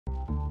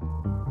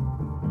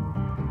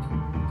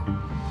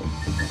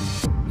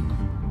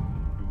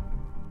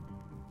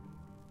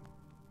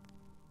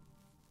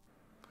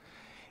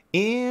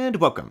And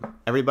welcome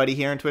everybody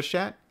here in Twitch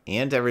chat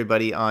and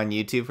everybody on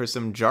YouTube for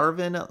some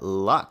Jarvan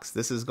Lux.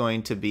 This is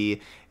going to be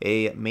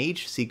a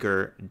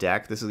Mageseeker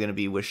deck. This is going to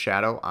be with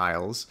Shadow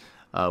Isles.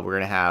 We're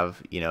going to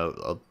have,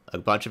 a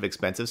bunch of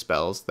expensive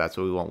spells. That's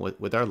what we want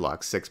with our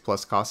Lux,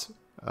 6+ cost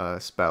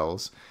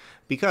spells,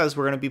 because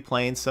we're going to be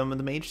playing some of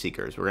the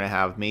Mageseekers. We're going to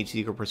have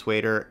Mageseeker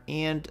Persuader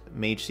and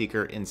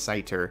Mageseeker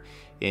Inciter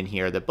in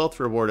here that both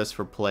reward us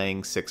for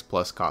playing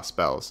 6+ cost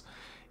spells.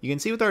 You can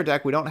see with our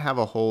deck, we don't have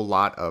a whole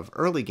lot of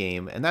early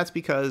game, and that's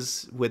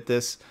because with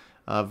this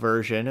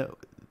version,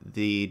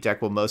 the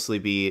deck will mostly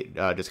be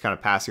just kind of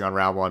passing on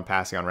round 1,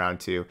 passing on round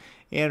 2,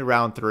 and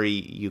round 3,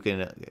 you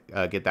can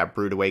get that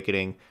Brood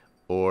Awakening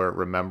or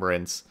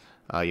Remembrance,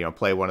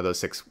 play one of those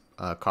 6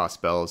 cost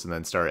spells, and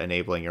then start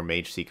enabling your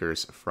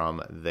Mageseekers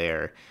from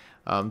there.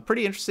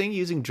 Pretty interesting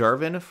using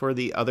Jarvan for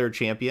the other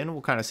champion.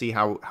 We'll kind of see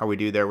how we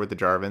do there with the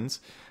Jarvans.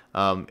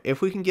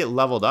 If we can get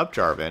leveled up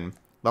Jarvan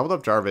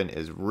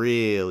is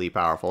really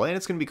powerful, and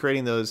it's going to be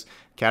creating those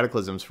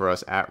cataclysms for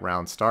us at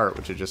round start,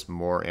 which is just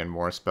more and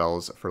more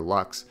spells for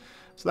Lux.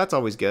 So that's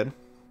always good.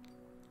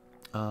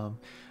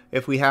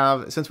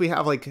 Since we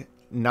have like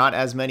not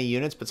as many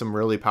units, but some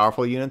really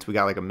powerful units, we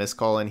got like a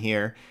Mistcall in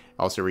here,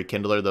 also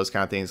Rekindler, those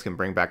kind of things can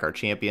bring back our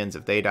champions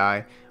if they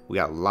die. We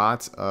got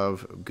lots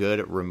of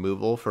good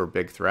removal for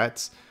big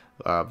threats,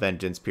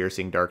 Vengeance,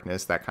 Piercing,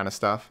 Darkness, that kind of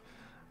stuff.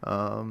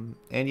 And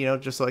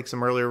just like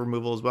some earlier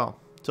removal as well.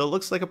 So it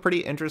looks like a pretty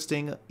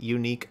interesting,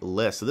 unique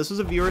list. So this was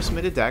a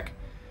viewer-submitted deck,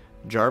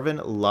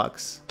 Jarvan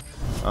Lux.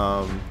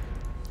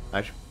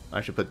 I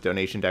should put the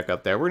donation deck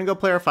up there. We're going to go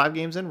play our 5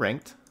 games in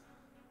Ranked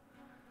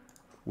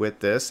with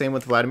this. Same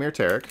with Vladimir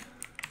Terik.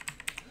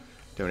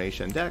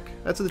 Donation deck.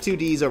 That's what the 2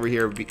 Ds over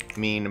here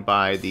mean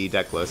by the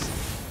deck list.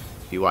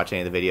 If you watch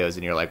any of the videos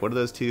and you're like, what do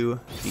those 2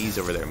 Ds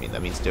over there mean?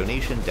 That means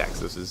donation decks.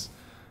 This is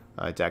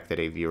a deck that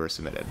a viewer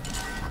submitted.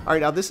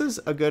 Alright, now this is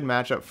a good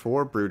matchup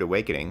for Brood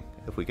Awakening,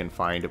 if we can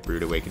find a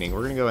Brood Awakening.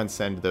 We're going to go and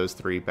send those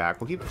 3 back.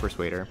 We'll keep the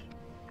Persuader.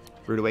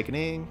 Brood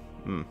Awakening.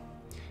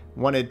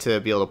 Wanted to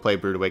be able to play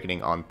Brood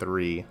Awakening on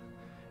 3.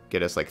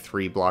 Get us like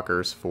 3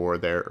 blockers for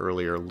their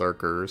earlier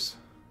Lurkers.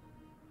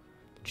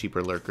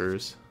 Cheaper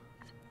Lurkers.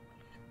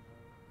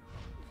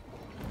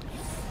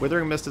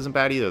 Withering Mist isn't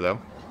bad either,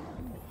 though.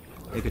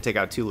 It could take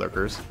out 2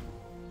 Lurkers.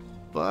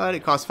 But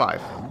it costs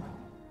 5.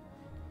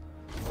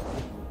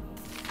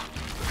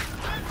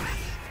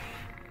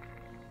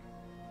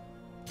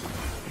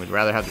 We'd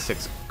rather have the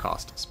 6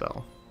 cost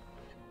spell.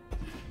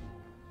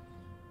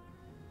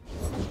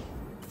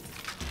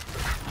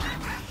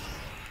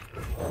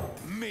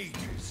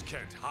 Mages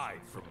can't hide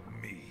from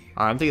me.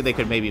 I'm thinking they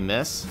could maybe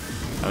miss.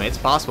 I mean, it's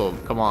possible.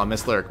 Come on,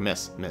 miss Lurk.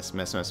 Miss.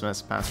 Pass.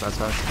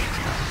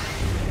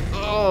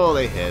 Oh,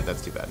 they hit.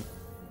 That's too bad.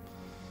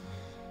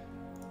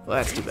 Well,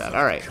 that's too bad.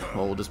 Alright.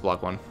 Well, we'll just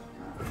block one.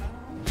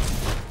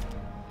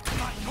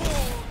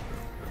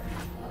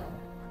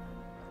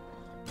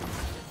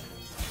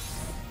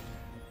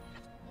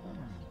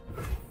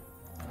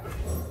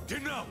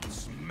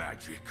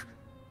 Magic.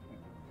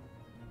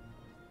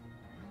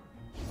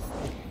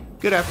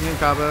 Good afternoon,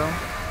 Cabo.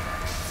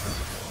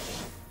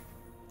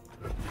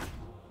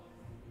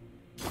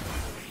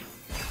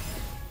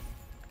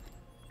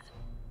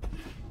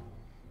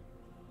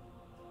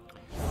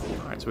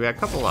 Alright, so we got a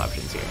couple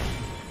options here.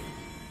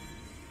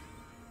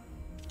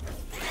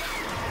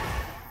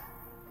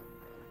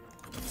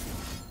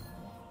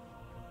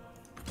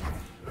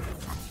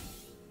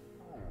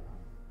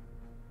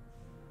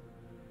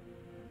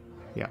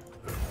 Yeah.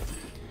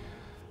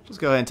 Let's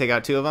go ahead and take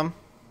out 2 of them.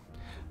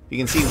 You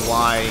can see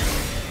why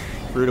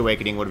Brood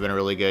Awakening would have been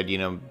really good,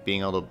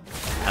 being able to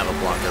have a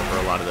blocker for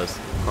a lot of those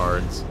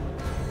cards.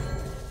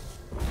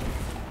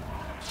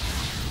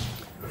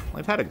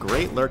 We've had a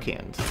great Lurk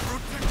hand.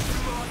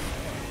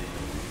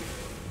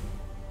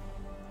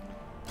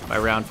 By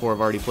round 4,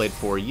 I've already played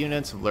 4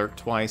 units, I've Lurked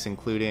twice,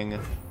 including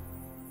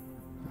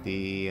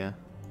the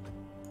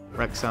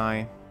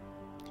Rek'Sai.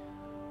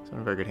 It's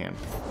not a very good hand.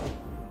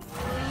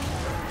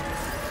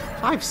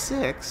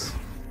 5/6?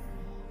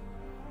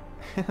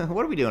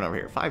 What are we doing over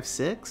here?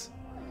 5/6?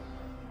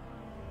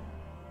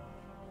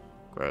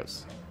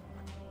 Gross.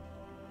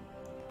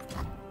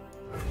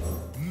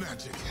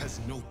 Magic has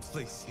no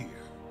place here.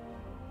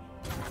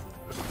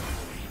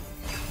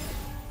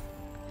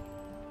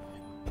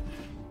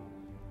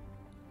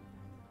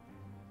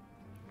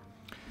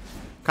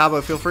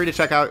 Cabo, feel free to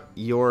check out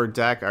your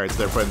deck. Alright, so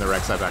they're putting the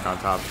Rek'Sai back on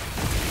top.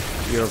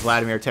 Your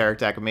Vladimir Terik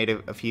deck. I made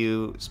a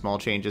few small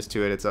changes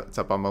to it. It's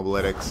up on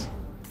Mobalytics.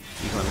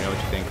 You can let me know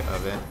what you think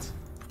of it.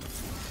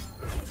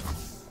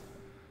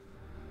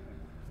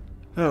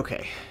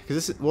 Okay,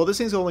 because this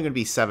thing's only going to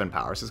be 7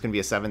 power, so it's going to be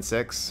a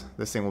 7/6.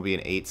 This thing will be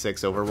an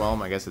 8/6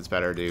 Overwhelm. I guess it's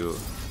better to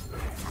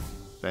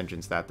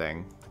Vengeance that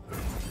thing.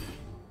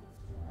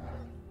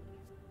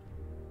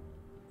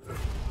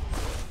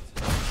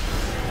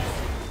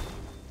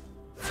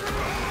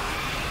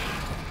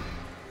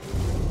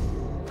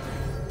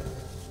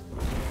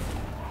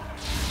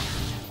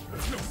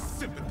 No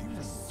sympathy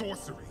for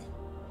sorcery.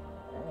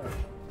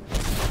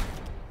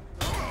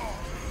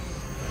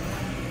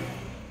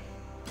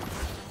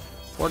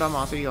 For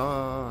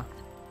Demacia.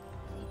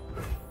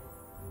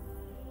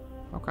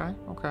 Okay,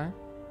 okay.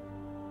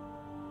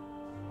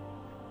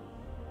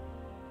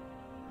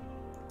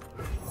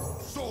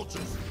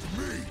 Soldiers,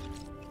 to me!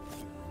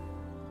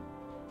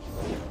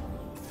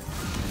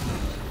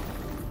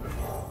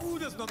 Who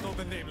does not know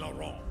the name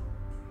Laurent?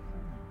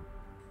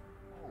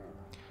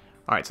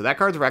 Alright, so that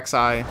card's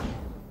Rek'Sai.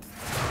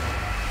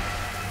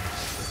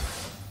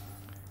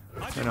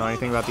 I don't know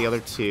anything about the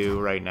other two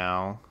right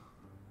now.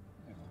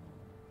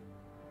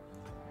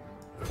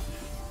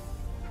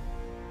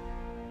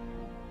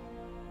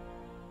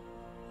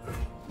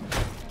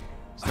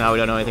 So now we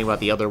don't know anything about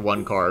the other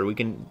one card. We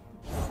can...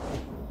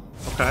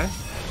 Okay.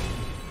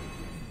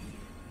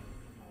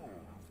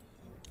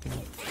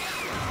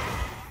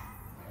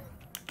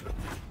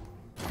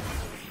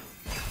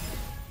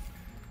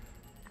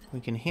 We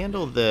can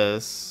handle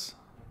this.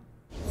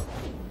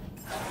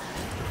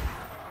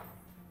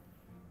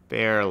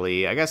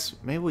 Barely. I guess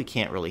maybe we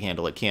can't really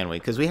handle it, can we?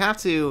 Because we have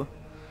to...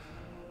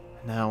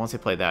 No, once I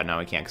play that, no,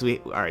 we can't. Because we...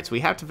 Alright, so we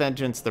have to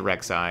Vengeance the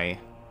Rek'Sai.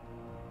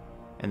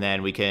 And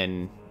then we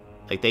can...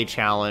 Like, they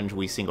challenge,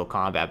 we single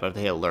combat, but if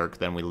they hit Lurk,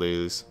 then we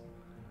lose.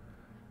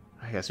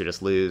 I guess we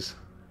just lose.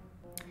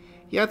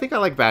 Yeah, I think I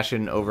like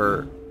Bastion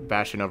over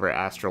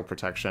Astral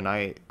Protection.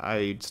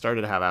 I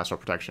started to have Astral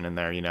Protection in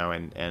there, you know,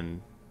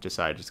 and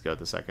decided just to go with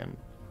the second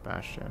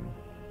Bastion.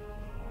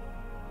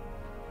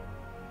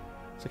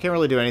 So I can't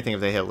really do anything if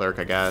they hit Lurk,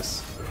 I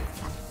guess.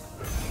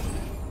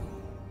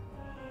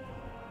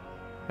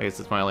 I guess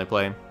that's my only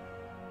play.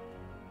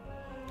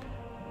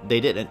 They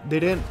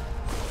didn't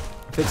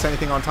fix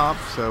anything on top,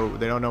 so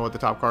they don't know what the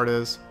top card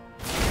is.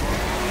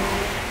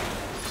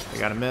 They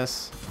gotta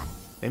miss.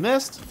 They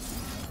missed!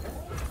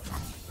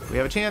 We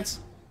have a chance.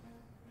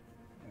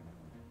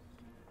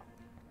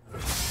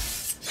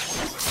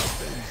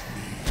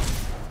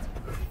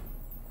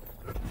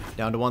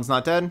 Down to one's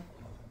not dead.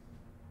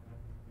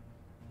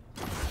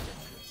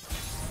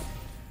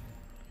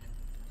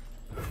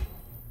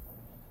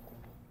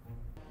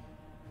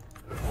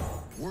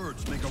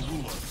 Words make a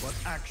ruler, but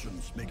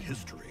actions make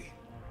history.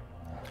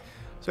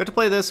 So we have to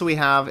play this so we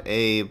have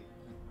a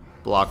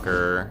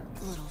blocker.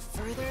 A little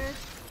further.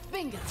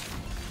 Bingo.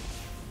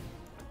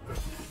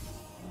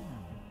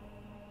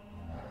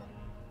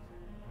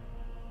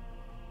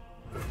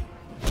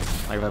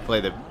 Like if I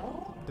play the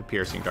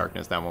Piercing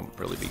Darkness, that won't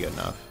really be good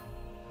enough.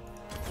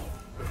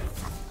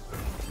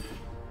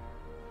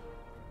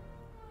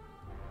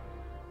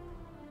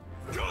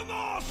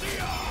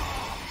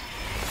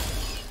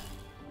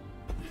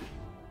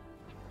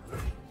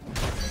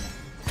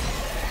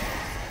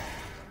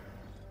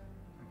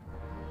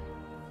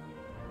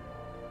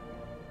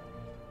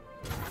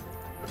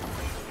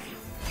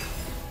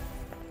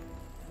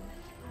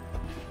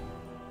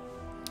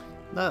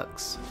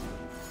 Lux.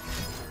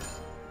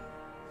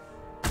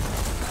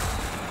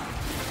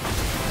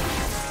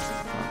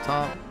 On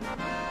top.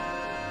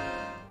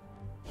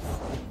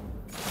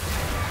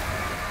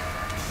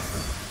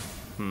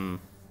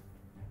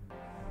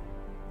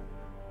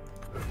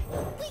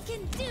 We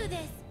can do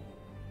this.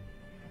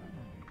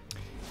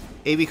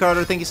 AB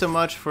Carter, thank you so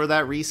much for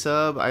that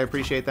resub. I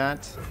appreciate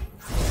that.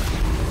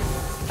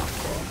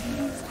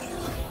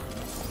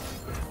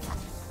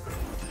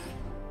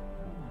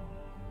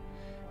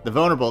 The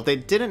vulnerable. If they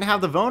didn't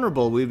have the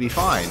vulnerable, we'd be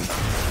fine.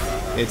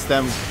 It's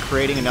them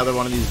creating another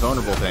one of these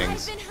vulnerable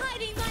things. I've been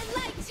hiding my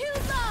light too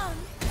long.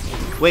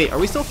 Wait, are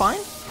we still fine?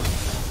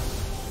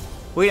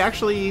 Wait,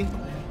 actually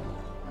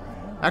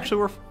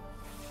we're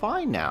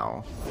fine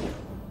now.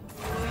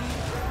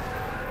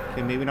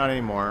 Okay, maybe not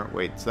anymore.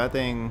 Wait, so that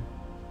thing...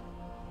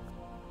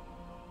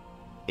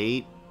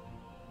 8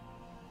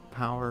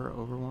 power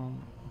overwhelm?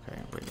 Okay,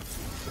 wait.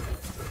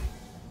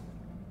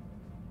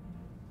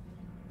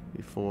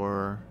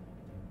 Before...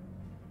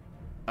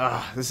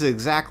 this is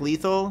exact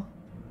lethal?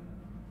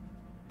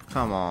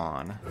 Come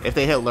on. If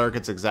they hit Lurk,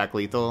 it's exact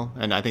lethal.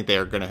 And I think they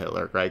are going to hit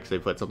Lurk, right? Because they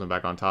put something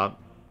back on top.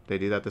 They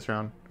do that this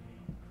round?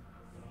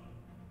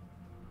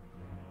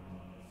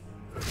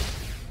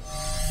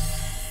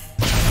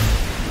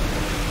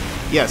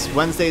 Yes,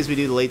 Wednesdays we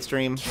do the late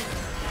stream.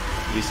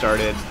 We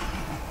started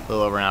a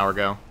little over an hour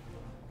ago.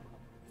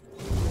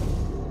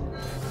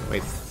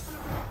 Wait.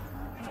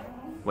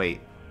 Wait.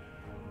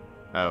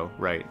 Oh,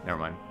 right. Never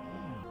mind.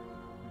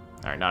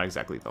 Alright, not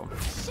exactly though.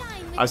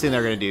 I was thinking they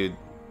were going to do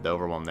the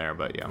overwhelm there,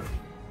 but yeah.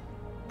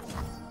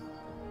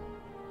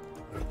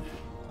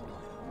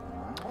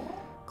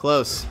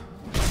 Close.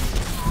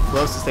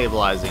 Close to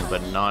stabilizing,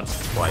 but not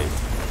quite.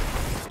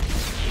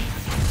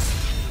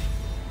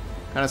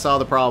 Kind of saw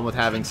the problem with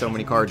having so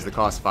many cards that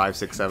cost 5,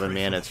 6, 7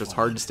 mana. It's just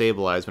hard to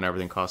stabilize when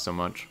everything costs so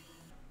much.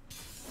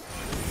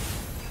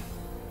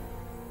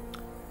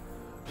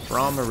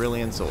 From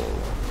Aurelian Soul.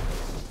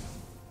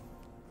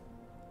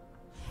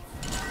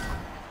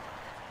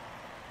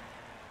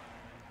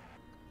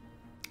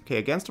 Okay,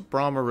 against a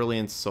Braum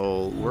Aurelian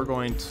Soul, we're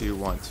going to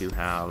want to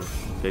have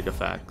big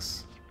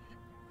effects.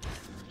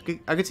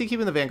 I could see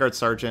keeping the Vanguard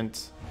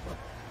Sergeant.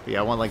 But yeah,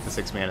 I want like the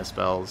 6 mana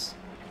spells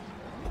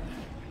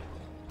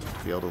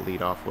to be able to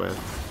lead off with.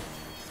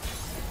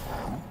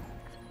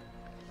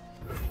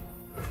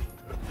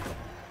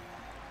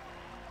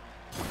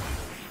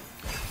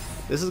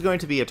 This is going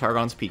to be a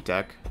Targon's Peak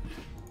deck.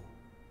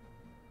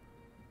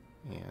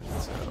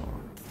 And so...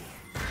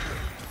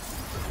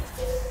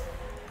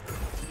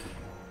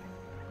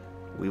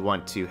 we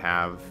want to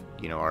have,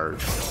 you know, our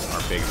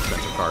big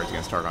expensive cards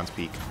against Targon's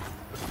Peak.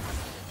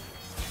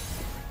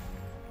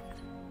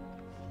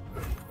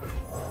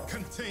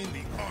 Contain the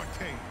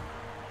arcane.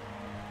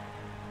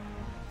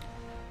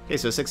 Okay,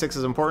 so 6/6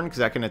 is important because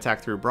that can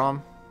attack through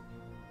Braum.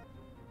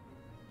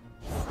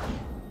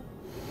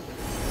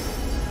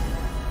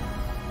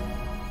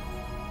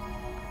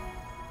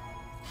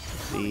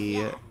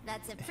 The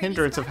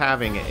hindrance of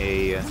having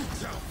a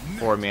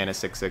 4-mana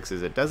 6/6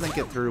 is it doesn't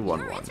get through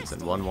 1/1s,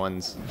 and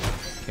 1/1s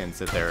can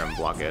sit there and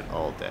block it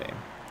all day.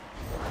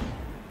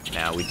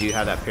 Now, we do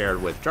have that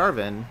paired with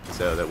Jarvan,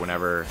 so that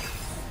whenever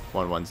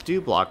 1/1s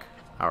do block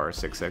our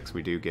 6/6,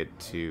 we do get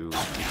to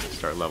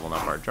start leveling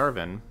up our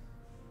Jarvan.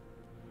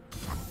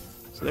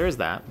 So there's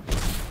that.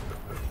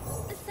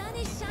 The sun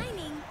is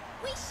shining.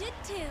 We should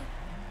too.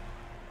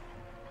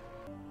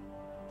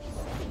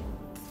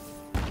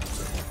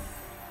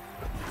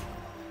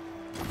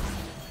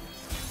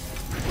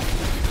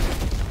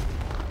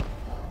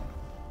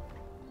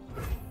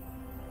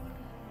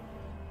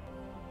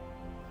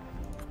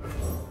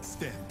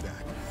 Stand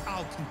back.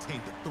 I'll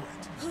contain the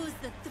threat. Who's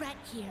the threat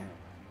here?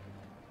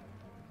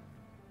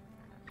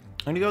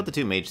 I'm gonna go with the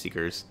 2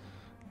 Mageseekers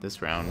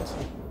this round.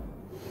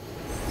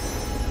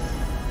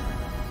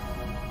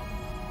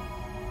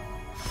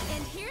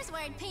 And here's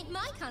where I'd paint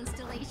my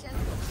constellation.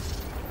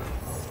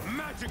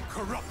 Magic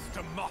corrupts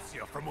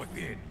Demacia from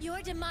within. Your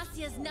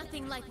Demacia's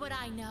nothing like what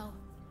I know.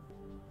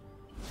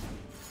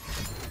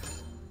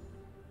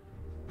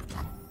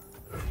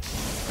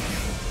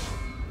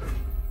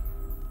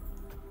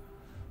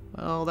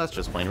 Well, that's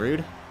just plain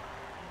rude.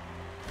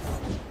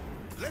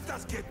 Let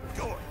us get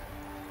going.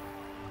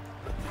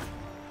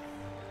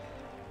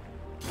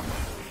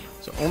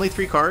 So only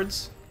 3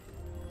 cards.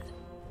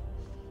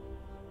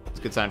 It's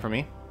a good sign for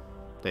me.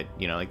 That,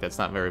 you know, like, that's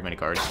not very many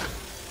cards.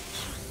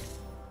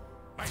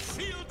 My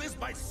shield is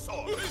my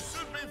sword.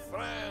 Listen, me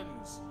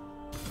friends.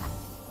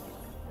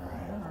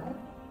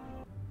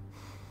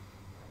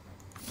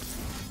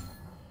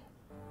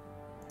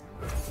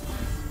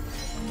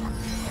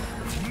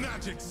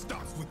 Magic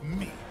starts with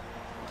me.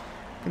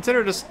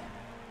 Consider just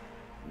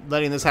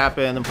letting this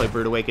happen, then play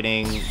Brood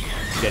Awakening,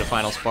 get a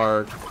Final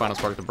Spark to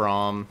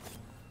Braum.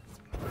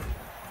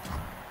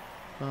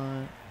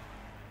 But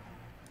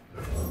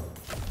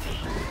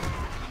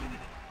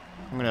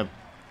I'm gonna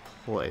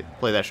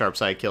play that Sharp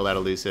Side, kill that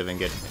Elusive, and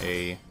get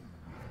a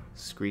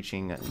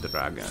Screeching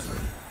Dragon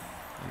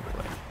in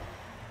play.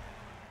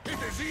 It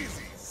is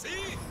easy,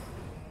 see?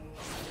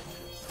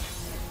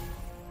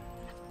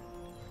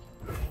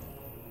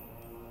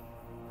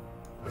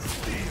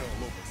 Steal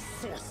over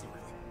sorcery.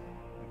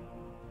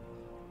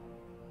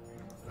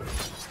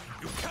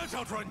 You can't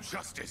outrun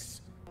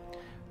justice.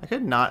 I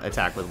could not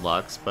attack with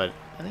Lux, but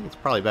I think it's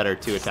probably better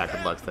to attack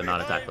with Lux than not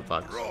attack with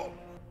Lux.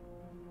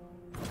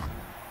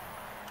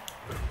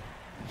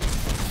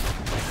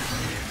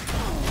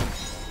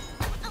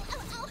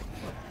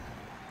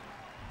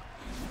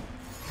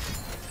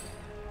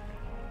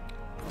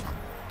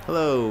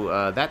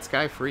 Hello, that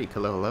Sky Freak.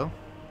 Hello, hello.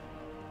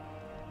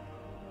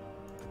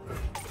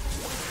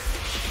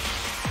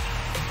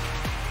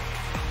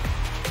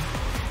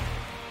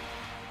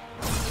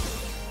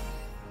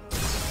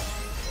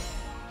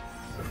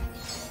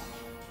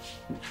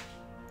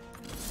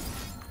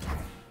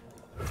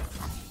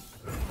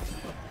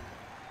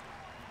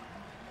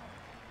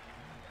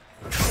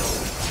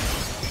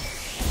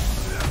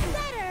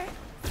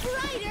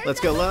 Let's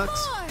go,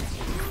 Lux.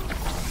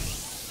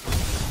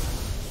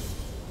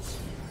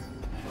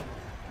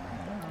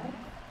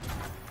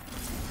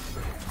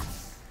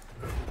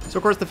 So,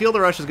 of course, the Field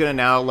of Rush is going to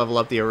now level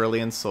up the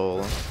Aurelian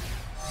Soul.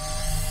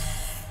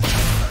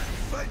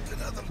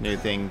 New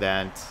thing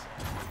that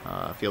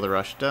Field of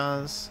Rush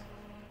does.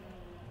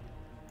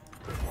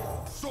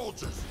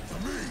 Soldiers, to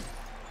me.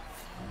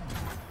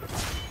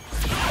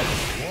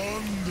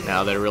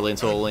 Now that Aurelian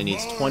Soul only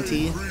needs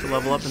 20 to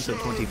level up instead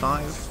of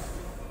 25.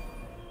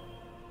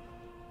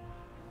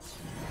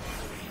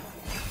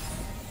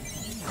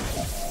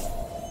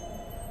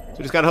 So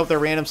just gotta hope their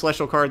random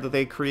Celestial card that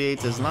they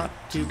create is not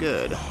too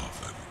good.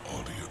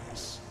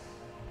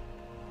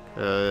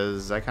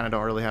 Because I kind of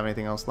don't really have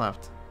anything else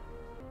left.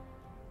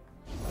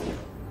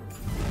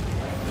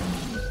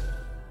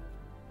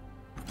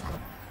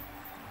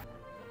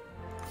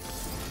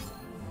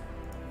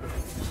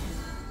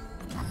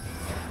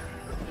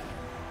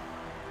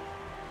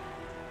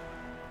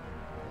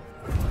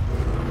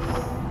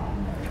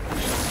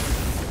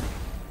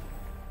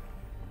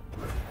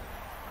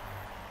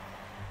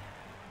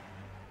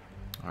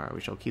 Alright,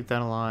 we shall keep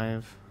that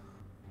alive.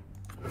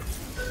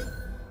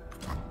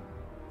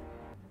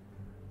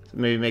 So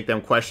maybe make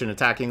them question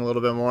attacking a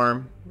little bit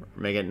more.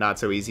 Make it not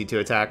so easy to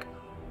attack.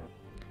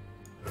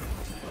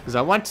 Because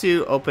I want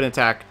to open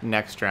attack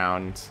next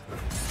round.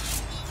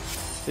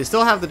 They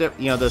still have the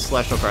the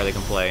Celestial card they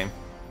can play.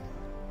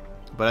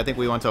 But I think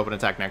we want to open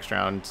attack next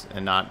round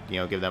and not, you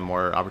know, give them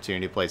more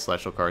opportunity to play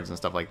Celestial cards and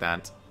stuff like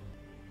that.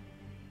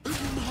 Good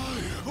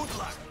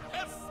luck.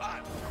 Have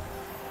fun.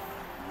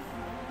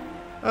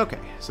 Okay,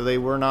 so they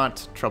were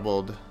not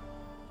troubled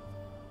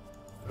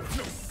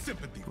No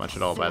sympathy. much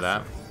at all by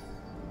that.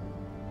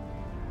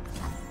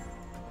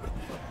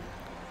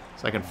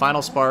 So I can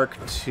Final Spark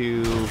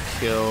to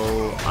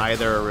kill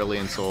either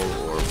Aurelion Soul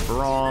or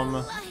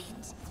Braum. Light.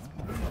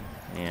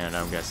 And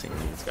I'm guessing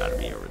it's got to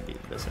be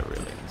this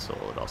Aurelion Soul.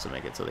 It would also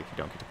make it so they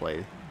don't get to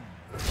play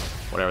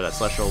whatever that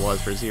Celestial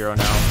was for 0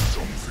 now.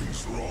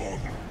 Something's wrong.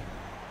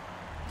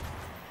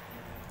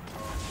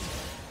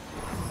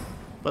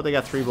 But they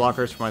got 3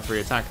 blockers for my 3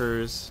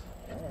 attackers.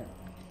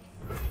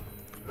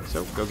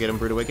 So go get him,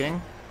 Brood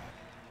Awakening.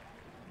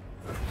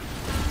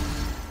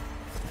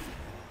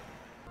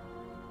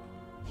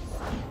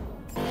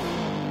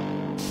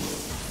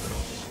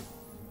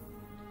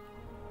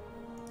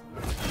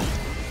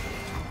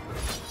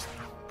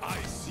 I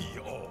see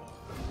all.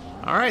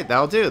 All right,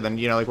 that'll do. Then,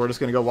 you know, like, we're just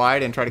gonna go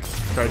wide and try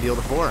to deal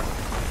the 4.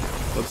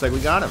 Looks like we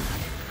got him.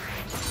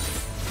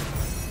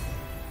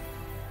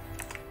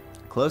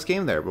 Close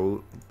game there,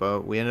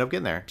 but we ended up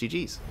getting there.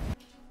 GG's.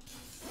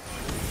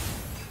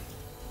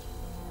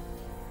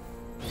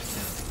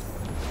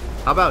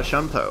 How about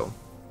Shumpo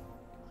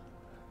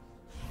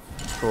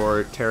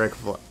for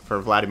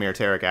Vladimir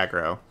Taric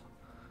aggro?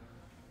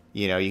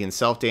 You know, you can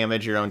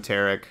self-damage your own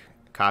Taric,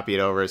 copy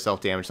it over,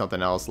 self-damage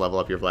something else, level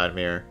up your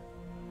Vladimir,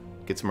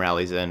 get some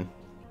rallies in.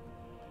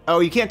 Oh,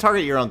 you can't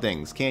target your own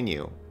things, can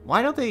you?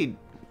 Why don't they...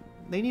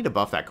 They need to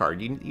buff that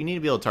card. You need to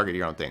be able to target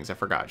your own things. I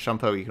forgot.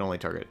 Shumpo, you can only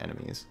target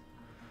enemies.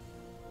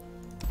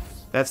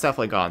 That's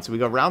definitely gone. So we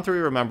go round 3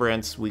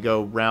 Remembrance. We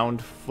go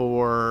round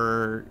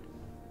 4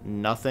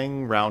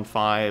 nothing. Round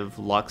 5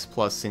 Lux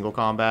plus single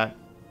combat.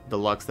 The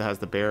Lux that has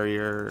the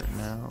barrier.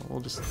 No, we'll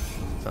just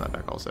send that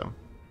back also.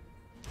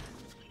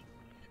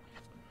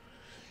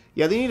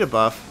 Yeah, they need a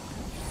buff.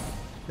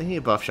 They need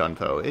to buff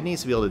Shunpo. It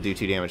needs to be able to do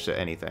 2 damage to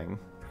anything.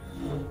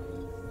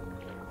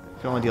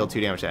 It can only deal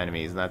 2 damage to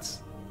enemies, and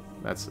that's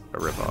a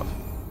ripoff.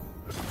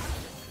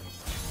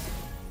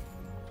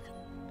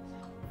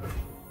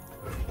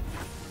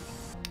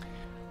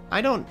 I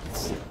don't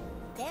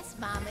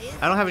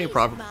have any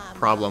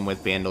problem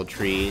with Bandle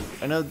Tree.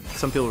 I know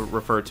some people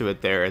refer to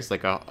it there as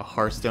like a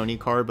Hearthstone-y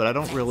card, but I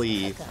don't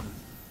really...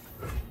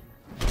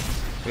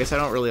 I guess I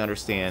don't really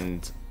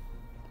understand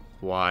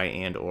why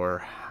and or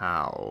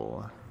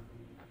how.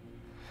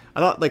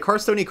 I thought like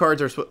Hearthstone-y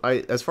cards are,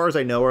 as far as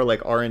I know, are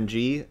like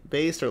RNG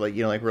based, or like,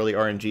 you know, like really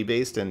RNG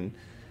based, and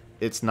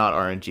it's not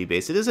RNG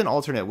based. It is an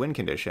alternate win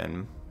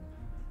condition,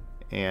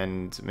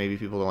 and maybe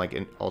people don't like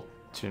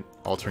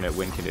alternate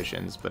win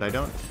conditions, but I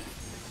don't.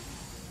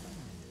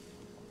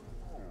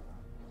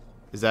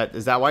 Is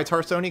that why it's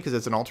Hearthstone-y? Because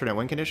it's an alternate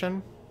win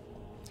condition?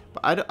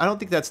 But I don't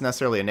think that's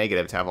necessarily a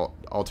negative to have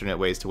alternate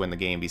ways to win the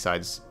game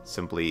besides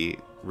simply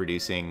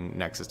reducing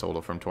Nexus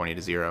total from 20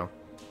 to 0.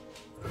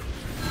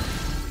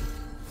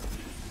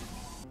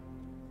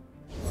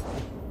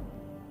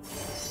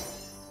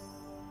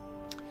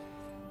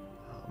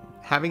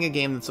 Having a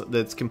game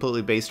that's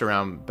completely based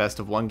around best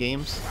of 1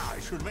 games,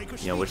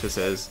 you know, which this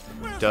is,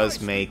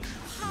 does make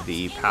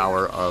the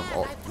power of,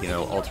 you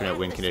know, alternate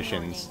win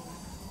conditions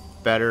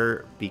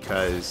better,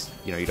 because,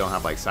 you know, you don't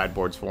have like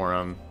sideboards for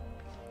them.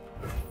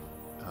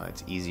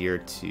 It's easier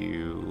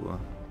to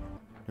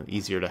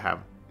have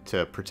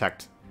to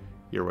protect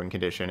your win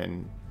condition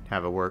and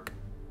have it work.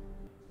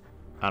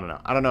 I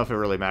don't know if it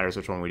really matters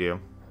which one we do.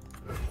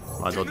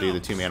 Might as well do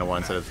the 2-mana one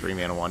instead of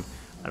 3-mana one.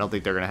 I don't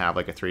think they're gonna have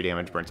like a 3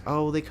 damage burns.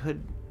 Oh, they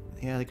could.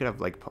 Yeah, they could have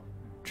like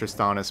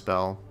Tristana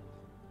spell.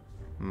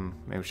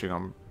 Maybe we should go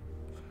on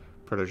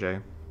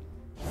Protege.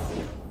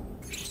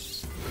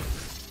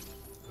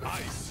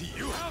 I see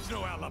you have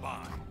no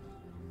alibi.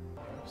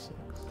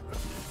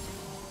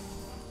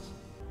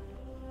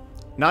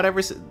 Not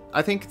every.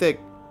 I think that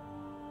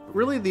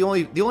really the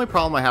only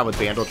problem I have with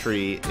Bandle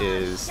Tree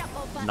is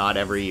not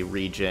every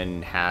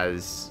region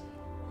has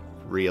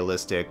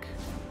realistic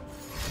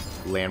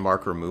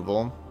landmark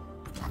removal,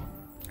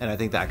 and I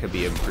think that could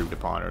be improved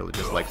upon, or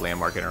just like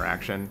landmark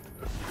interaction.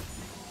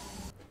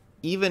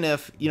 Even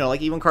if, you know,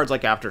 like even cards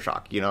like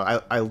Aftershock, you know,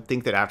 I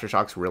think that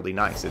Aftershock's really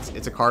nice.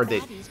 It's a card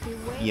that,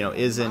 you know,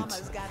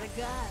 isn't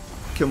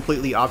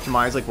completely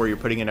optimized like where you're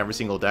putting in every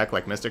single deck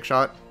like Mystic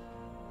Shot.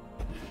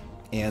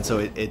 And so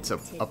it's a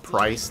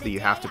price that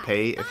you have to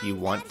pay if you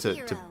want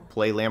to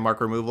play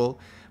landmark removal.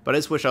 But I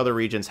just wish other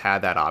regions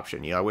had that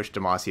option. You know, I wish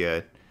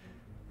Demacia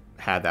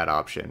had that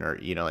option, or,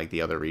 you know, like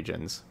the other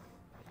regions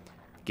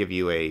give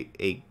you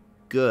a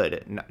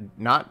good,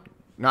 not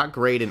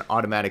great and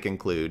automatic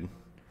include,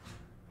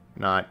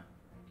 not,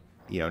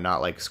 you know,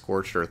 not like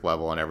Scorched Earth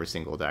level on every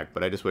single deck.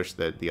 But I just wish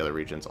that the other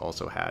regions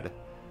also had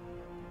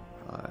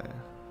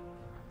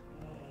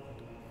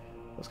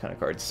those kind of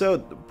cards. So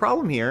the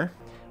problem here,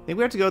 I think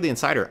we have to go to the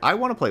Insider. I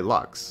want to play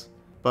Lux,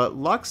 but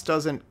Lux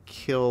doesn't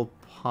kill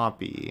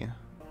Poppy.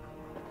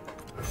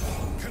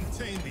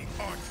 Contain the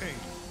arcane.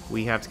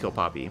 We have to kill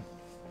Poppy.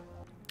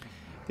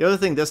 The other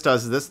thing this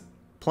does is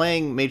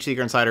playing Mageseeker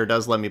Insider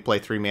does let me play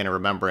 3 mana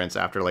Remembrance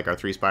after like our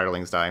 3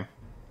 Spiderlings die.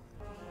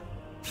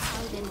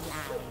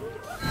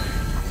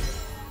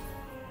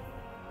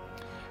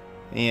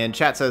 And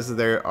chat says that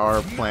they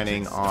are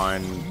planning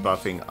on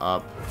buffing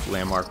up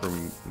landmark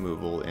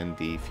removal in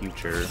the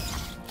future.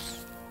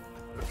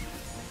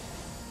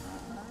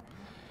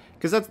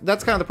 Because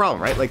that's kind of the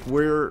problem, right? Like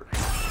we're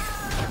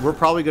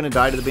probably going to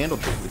die to the Bandle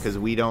tree because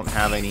we don't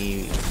have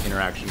any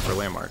interaction for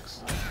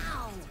landmarks.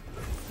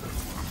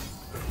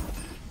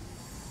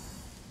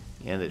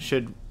 And it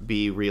should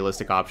be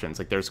realistic options.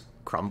 Like there's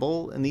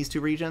Crumble in these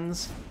 2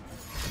 regions.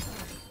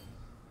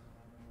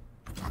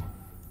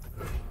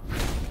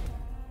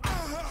 Yeah,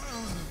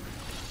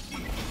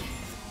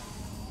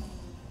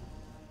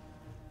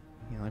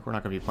 like we're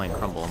not going to be playing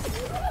Crumble.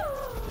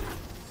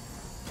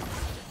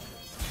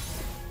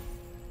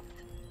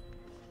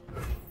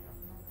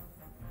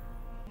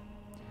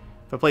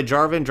 If I play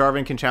Jarvan,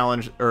 Jarvan can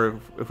challenge,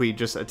 or if we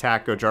just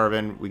attack, go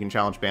Jarvan, we can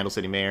challenge Bandle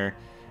City Mayor.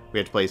 We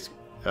have to play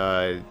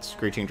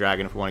Screeching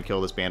Dragon if we want to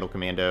kill this Bandle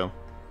Commando.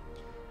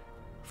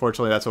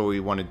 Fortunately, that's what we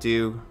want to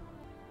do.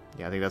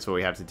 Yeah, I think that's what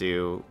we have to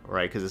do,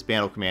 right? Because this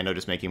Bandle Commando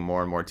just making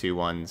more and more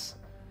 2/1s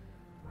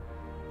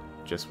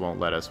just won't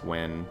let us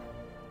win.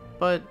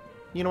 But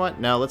you know what?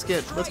 No, let's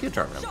get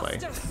Jarvan in play.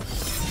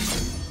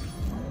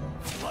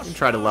 We can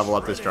try to level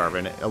up this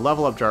Jarvan. A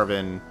level up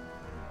Jarvan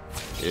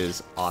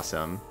is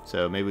awesome,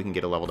 so maybe we can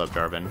get a leveled up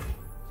Jarvan.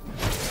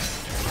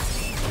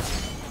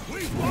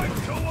 We fight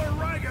till we're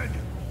ragged,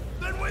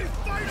 then we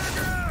fight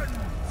again!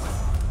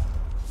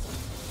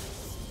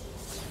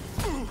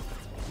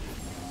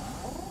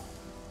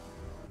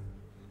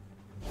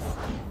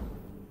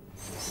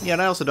 Yeah,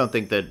 and I also don't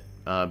think that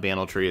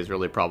Bandle Tree is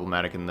really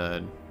problematic in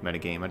the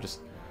metagame. I just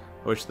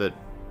wish that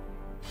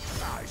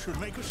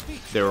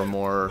there were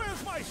more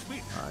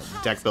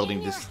deck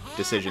building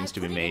decisions to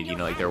be made. You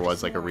know, like there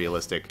was like a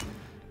realistic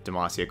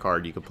Demacia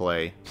card you could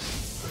play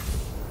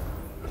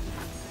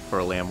for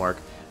a landmark.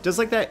 Does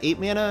like that 8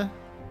 mana,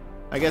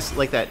 I guess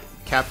like that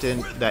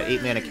captain, that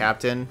 8 mana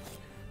captain,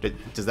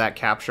 does that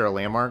capture a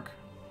landmark?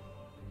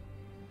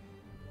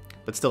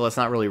 But still, it's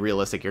not really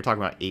realistic. You're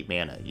talking about 8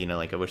 mana. You know,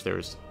 like I wish there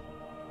was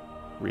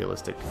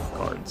realistic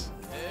cards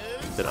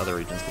that other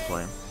regions could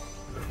play.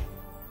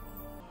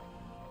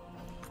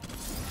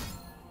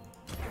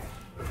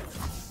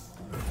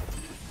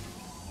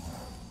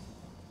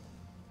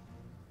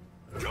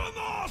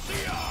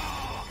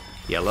 Demacia!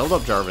 Yeah,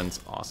 leveled up Jarvan's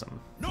awesome.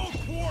 No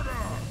quarter!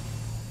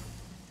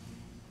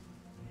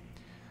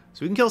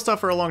 So we can kill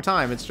stuff for a long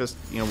time. It's just,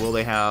 you know, will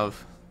they have...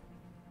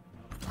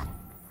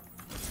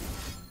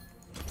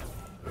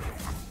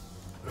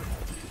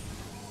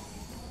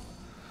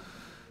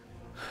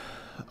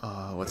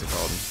 what's it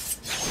called?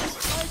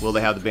 Will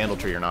they have the Bandle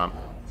Tree or not?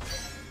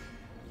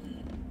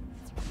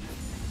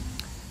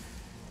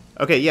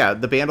 Okay, yeah,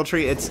 the Bandle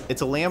Tree,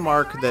 it's a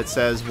landmark that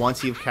says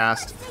once you've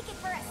cast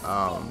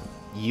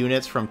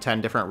units from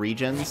 10 different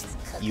regions,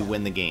 you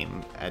win the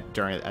game at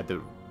the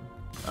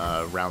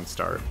round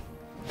start.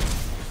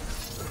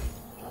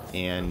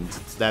 And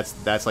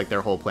that's like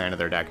their whole plan of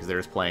their deck, is they're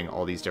just playing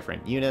all these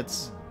different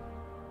units,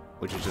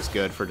 which is just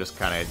good for just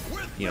kind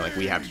of, you know, like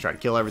we have to try to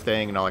kill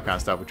everything and all that kind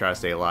of stuff. We try to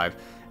stay alive,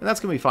 and that's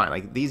gonna be fine.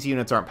 Like these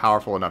units aren't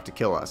powerful enough to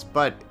kill us,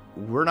 but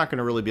we're not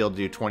gonna really be able to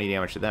do 20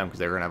 damage to them because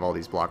they're gonna have all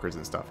these blockers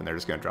and stuff, and they're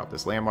just gonna drop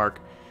this landmark,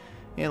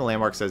 and the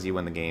landmark says you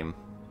win the game,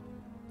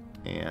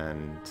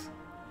 and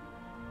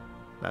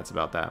that's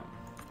about that.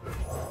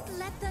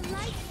 Let the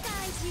light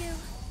guide you.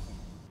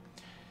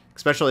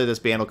 Especially this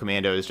Bandle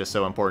Commando is just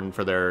so important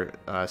for their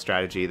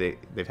strategy.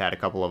 They've had a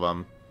couple of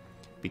them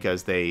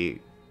because they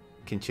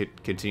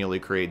continually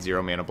create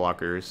 0 mana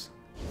blockers.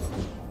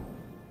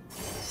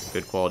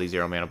 Good quality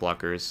 0 mana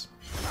blockers.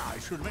 I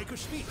should make a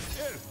speech.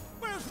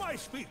 Where's my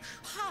speech?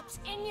 Pops,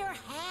 in your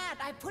hat.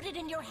 I put it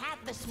in your hat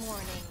this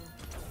morning.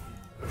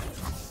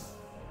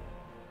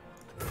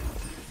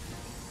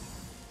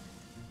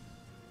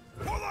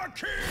 For the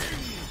king!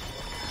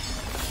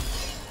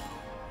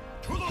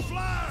 To the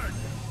flag!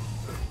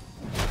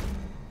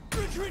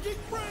 Retreating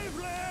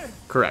bravely!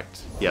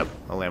 Correct. Yep.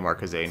 A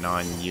landmark is a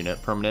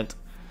non-unit permanent.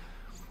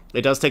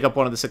 It does take up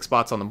one of the 6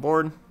 spots on the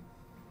board.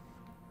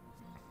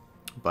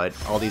 But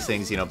all these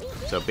things, you know,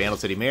 so Bandle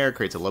City Mayor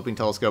creates a Loping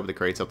Telescope that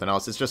creates something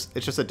else. It's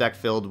just a deck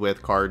filled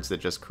with cards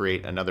that just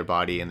create another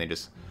body, and they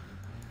just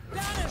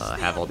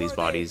have all these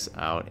bodies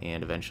out,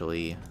 and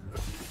eventually,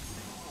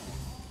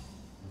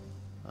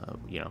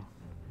 you know,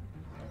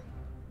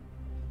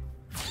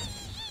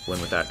 win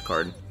with that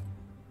card.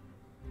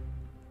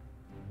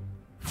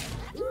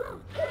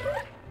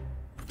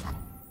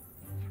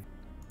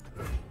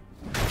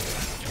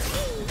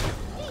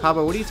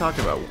 Kaba, what are you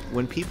talking about?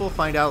 When people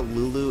find out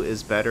Lulu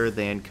is better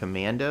than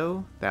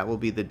Commando, that will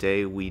be the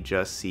day we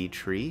just see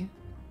Tree?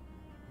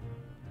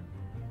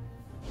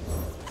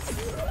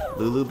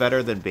 Lulu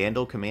better than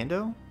Bandle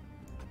Commando?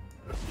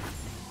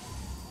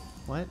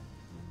 What?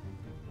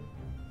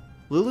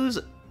 Lulu's...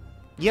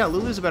 Yeah,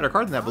 Lulu's a better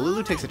card than that, but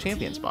Lulu takes a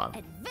champion spot.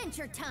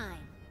 Adventure time.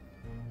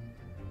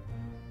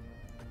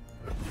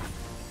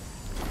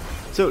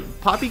 So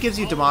Poppy gives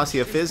you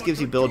Demacia, Fizz gives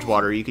you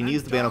Bilgewater. You can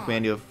use the Bandle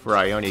Commando for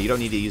Ionia. You don't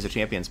need to use a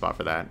champion spot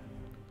for that.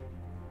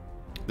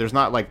 There's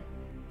not like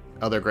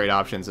other great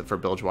options for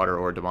Bilgewater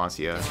or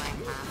Demacia.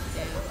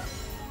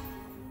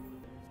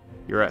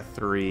 You're at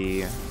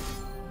 3. We're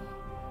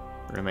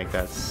gonna make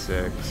that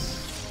 6.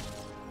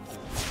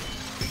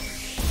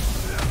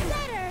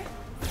 Better,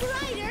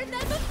 brighter than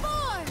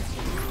before.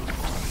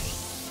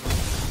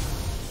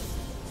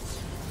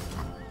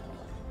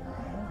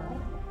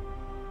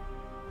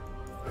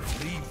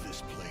 Leave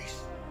this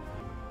place.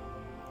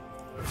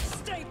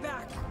 Stay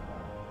back.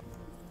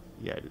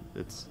 Yeah,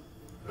 it's...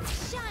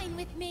 Shine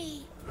with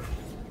me.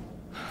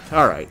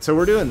 Alright, so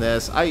we're doing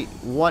this. I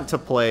want to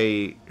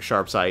play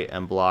Sharp Sight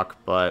and block,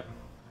 but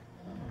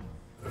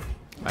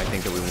I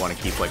think that we want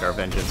to keep like our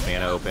Vengeance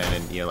mana open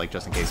and, you know, like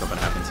just in case something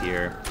happens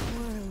here.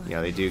 You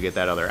know, they do get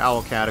that other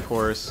Owlcat, of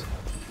course.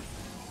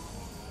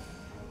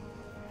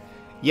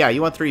 Yeah,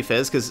 you want 3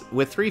 Fizz, because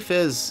with 3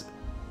 Fizz,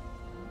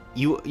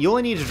 you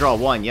only need to draw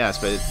 1, yes,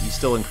 but you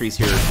still increase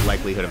your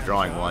likelihood of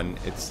drawing 1.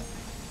 It's,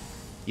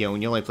 you know,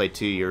 when you only play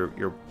 2,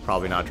 you're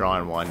probably not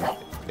drawing 1.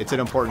 It's an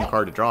important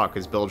card to draw,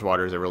 because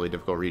Bilgewater is a really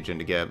difficult region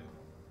to get.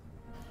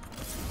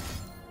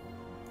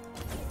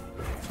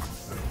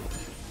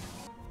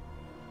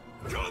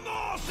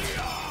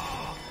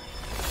 Demacia!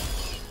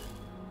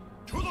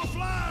 To the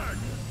flag!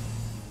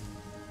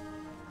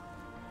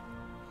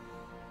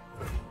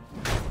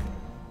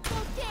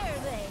 How dare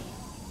they?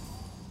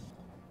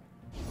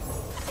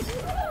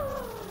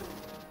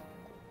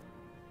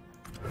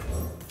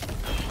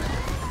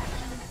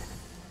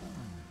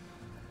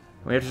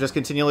 We have to just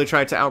continually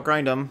try to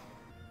outgrind them.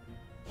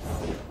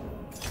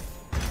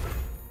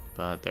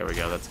 But there we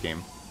go, that's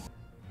game.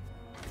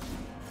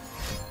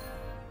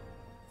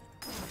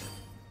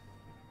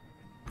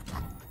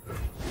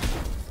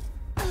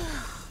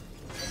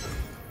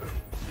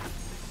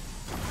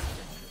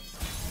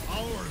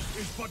 Ours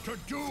is but to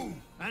do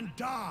and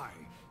die.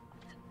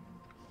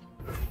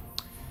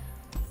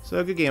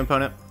 So, good game,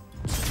 opponent.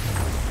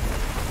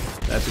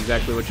 That's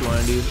exactly what you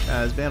want to do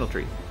as Bandle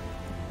Tree.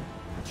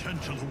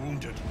 Tend to the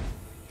wounded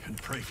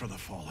and pray for the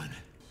fallen.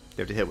 You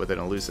have to hit with an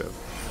elusive.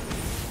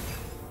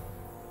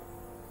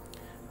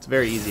 It's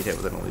very easy to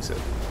hit with an elusive.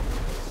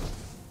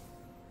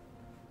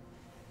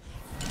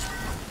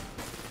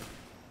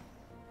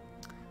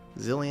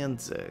 Zilean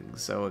Ziggs.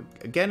 So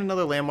again,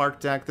 another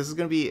landmark deck. This is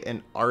going to be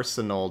an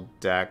Arsenal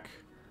deck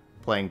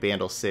playing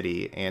Bandle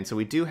City, and so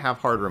we do have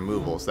hard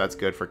removal, so that's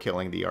good for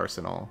killing the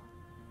Arsenal.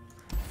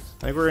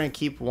 I think we're going to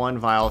keep 1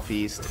 Vile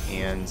Feast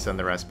and send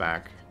the rest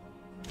back.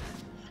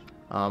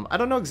 I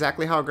don't know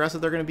exactly how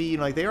aggressive they're going to be. You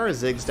know, like, they are a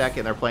Ziggs deck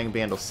and they're playing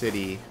Bandle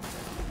City.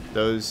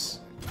 Those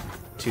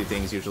 2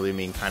 things usually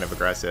mean kind of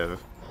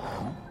aggressive.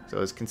 So I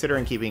was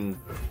considering keeping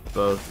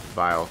both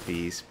Vile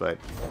Feast, but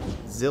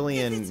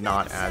Zilean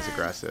not as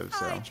aggressive,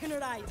 so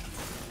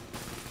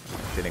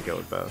didn't go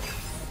with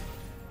both.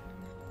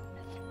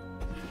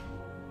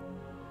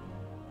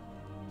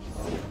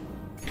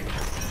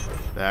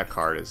 That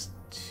card is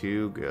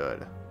too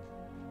good.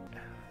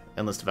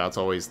 Endless Devout's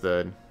always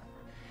the...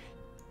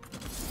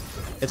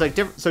 It's like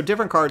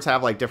different cards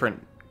have like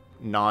different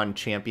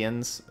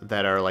non-champions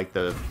that are like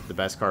the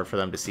best card for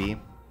them to see,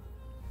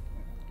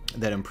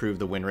 that improve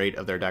the win rate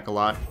of their deck a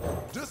lot.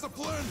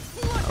 Discipline.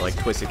 Like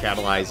Twisted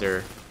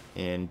Catalyzer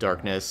in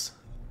Darkness,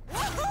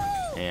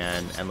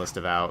 and Endless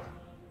Devout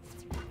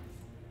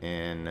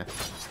in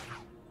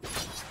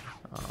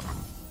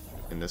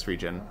this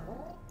region,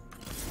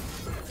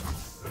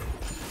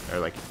 or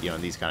like, you know,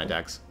 in these kind of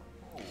decks.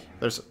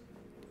 There's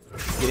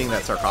getting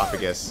that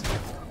Sarcophagus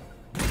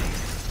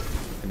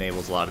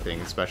enables a lot of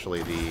things,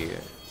 especially the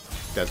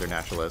Desert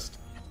Naturalist.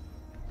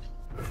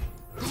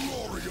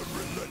 Glory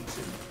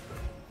unrelenting.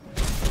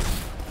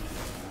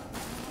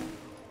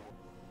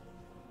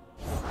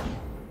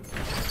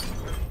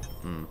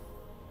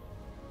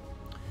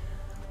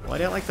 Well, I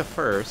didn't like the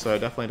first, so I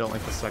definitely don't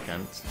like the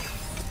second.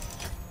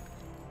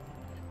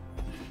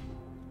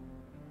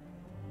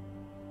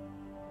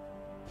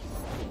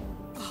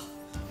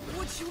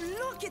 Would you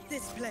look at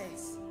this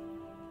place?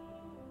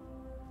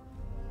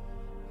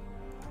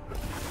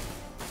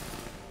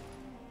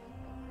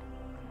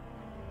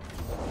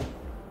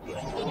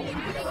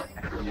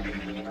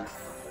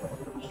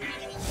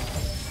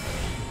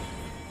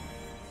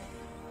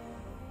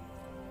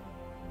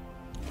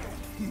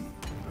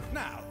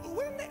 Now,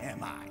 when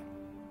am I?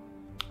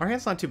 Our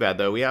hand's not too bad,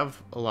 though. We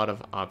have a lot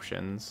of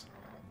options.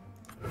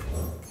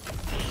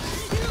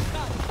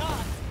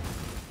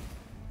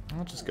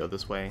 I'll just go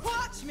this way.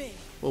 Watch me.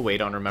 We'll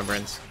wait on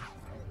Remembrance.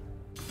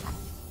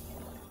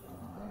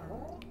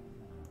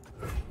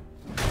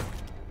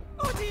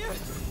 Oh dear.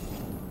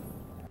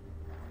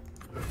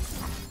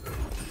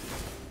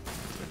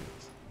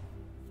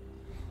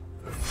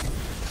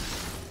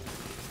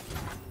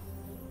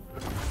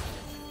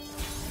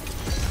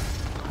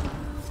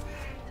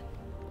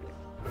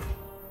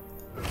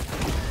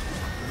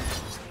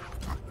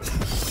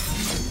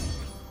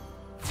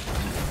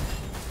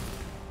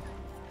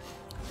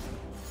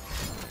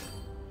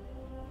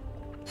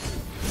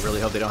 Really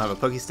hope they don't have a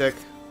Pokey Stick.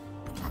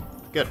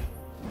 Good.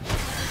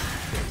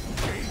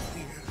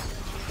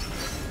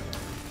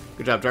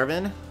 Good job,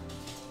 Jarvan.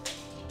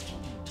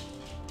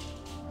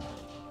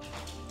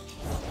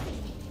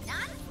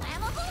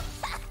 Non-flammable?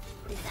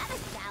 Is that a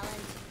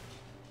challenge?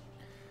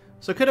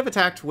 So could have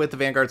attacked with the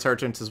Vanguard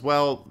Sergeants as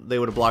well. They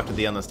would have blocked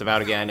the Endless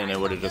Devout again, and it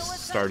would have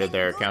just started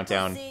their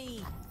countdown.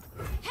 Hey,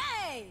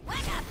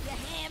 wake up, you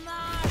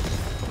hammer!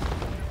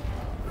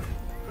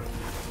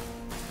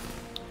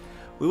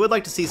 We would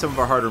like to see some of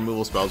our hard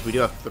removal spells. We do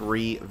have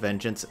 3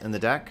 Vengeance in the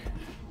deck,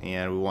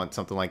 and we want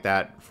something like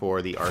that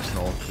for the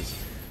Arsenal, because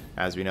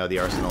as we know, the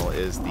Arsenal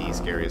is the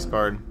scariest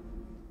card.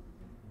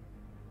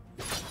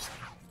 I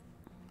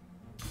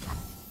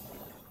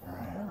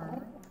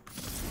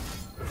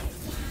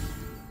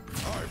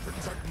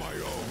protect my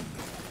own.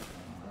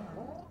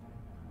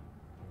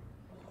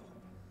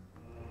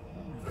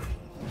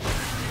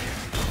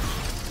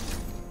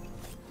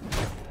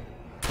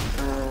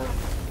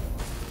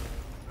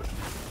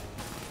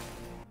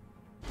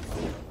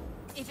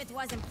 If it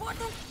was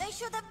important, they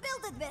should have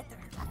built it better.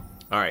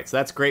 Alright, so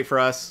that's great for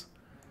us.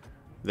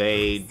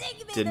 They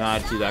did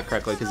not do that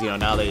correctly, because, you know,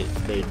 now they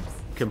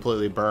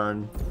completely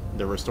burn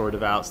the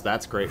Restorative out, so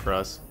that's great for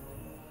us.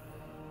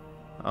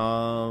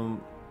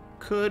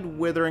 Could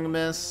Withering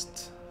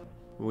Mist.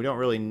 We don't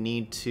really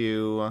need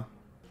to.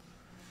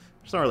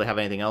 Just don't really have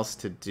anything else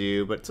to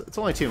do, but it's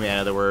only 2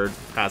 mana that we're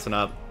passing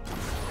up.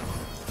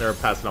 They're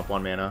passing up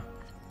 1 mana.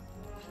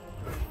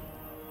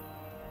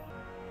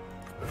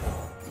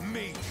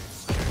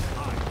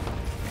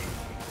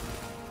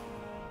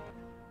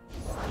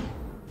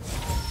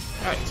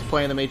 Alright, so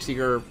playing the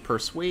Mageseeker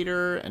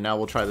Persuader, and now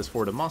we'll try this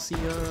for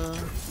Demacia.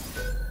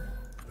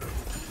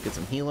 Get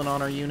some healing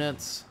on our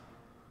units.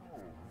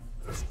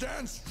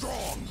 Stand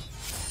strong.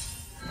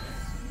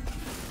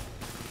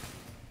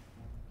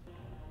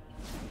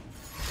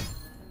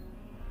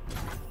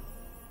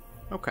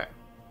 Okay.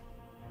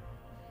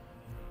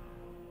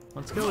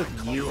 Let's go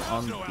with you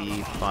on the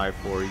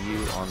 5-4, you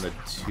on the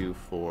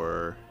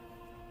 2-4.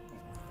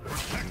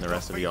 And the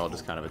rest of you all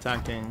just kind of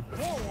attacking.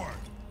 Forward.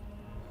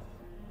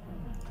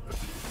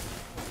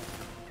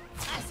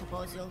 I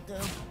suppose you'll do.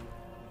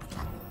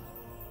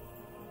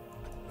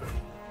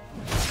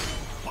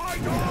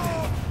 Fight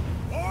on!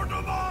 For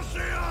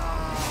Demacia!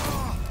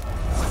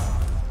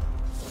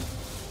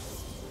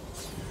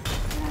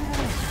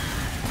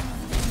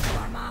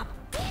 Warm up.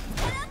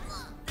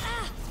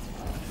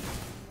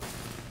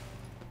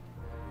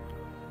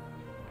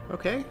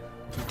 Okay.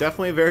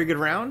 Definitely a very good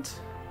round.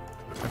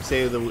 I'd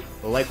say I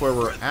like where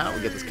we're at.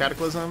 We get this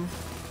Cataclysm.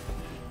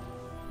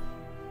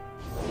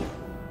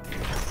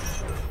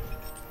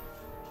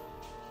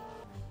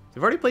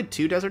 They've already played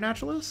 2 Desert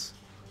Naturalists?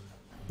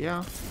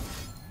 Yeah.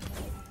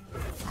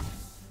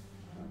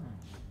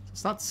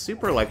 It's not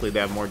super likely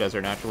they have more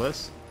Desert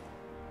Naturalists.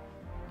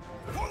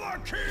 For the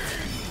king!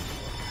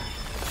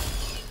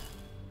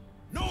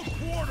 No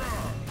quarter!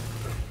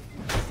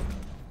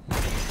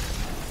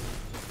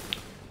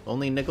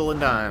 Only nickel and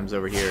dimes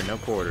over here, no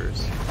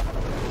quarters.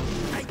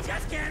 I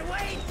just can't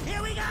wait.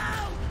 Here we go.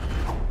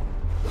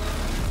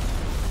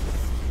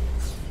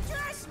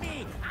 Trust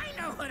me, I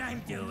know what I'm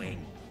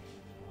doing.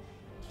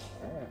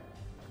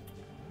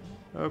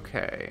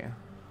 Okay.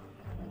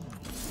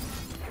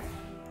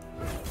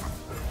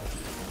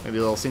 Maybe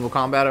a little single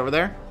combat over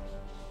there.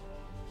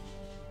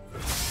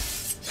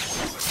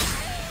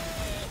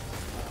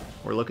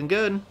 We're looking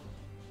good.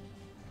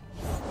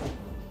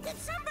 Did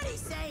somebody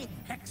say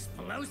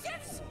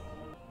explosives?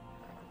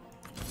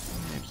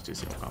 Maybe just do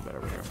single combat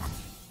over here.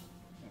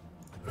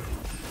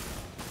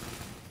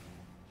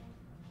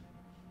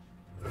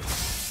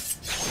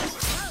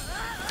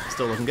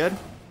 Still looking good.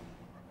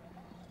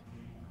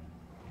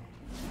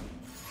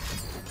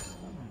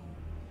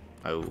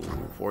 Oh,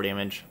 4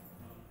 damage.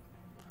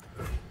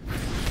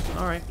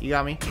 Alright, you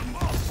got me.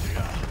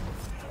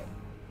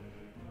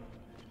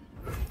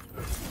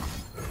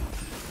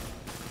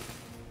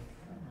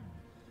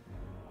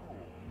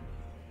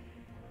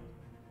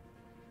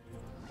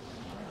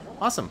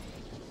 Awesome.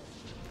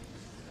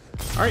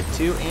 Alright,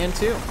 2 and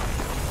 2.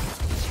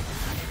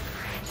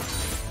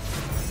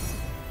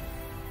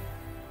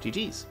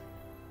 GG's.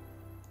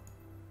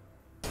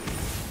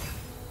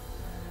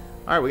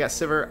 Alright, we got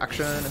Sivir,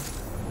 Akshan.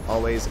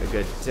 Always a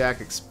good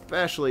deck,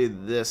 especially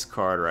this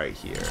card right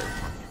here.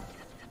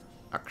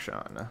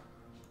 Akshan.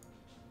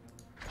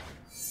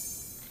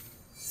 This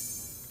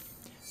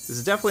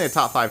is definitely a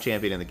top 5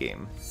 champion in the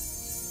game.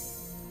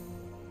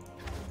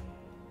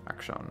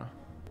 Akshan.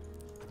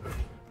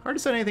 Hard to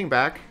set anything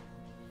back.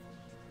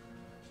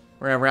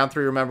 We're gonna have round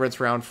 3 Remembrance,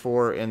 round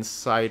 4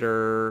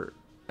 Insider,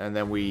 and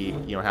then we,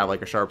 you know, have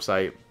like a Sharp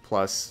Sight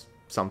plus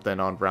something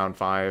on round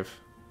 5.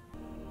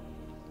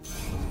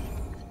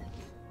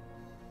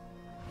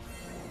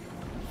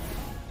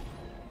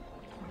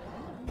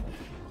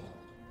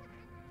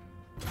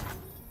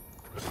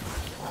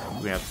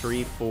 We have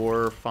 3,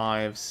 4,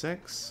 5,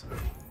 6.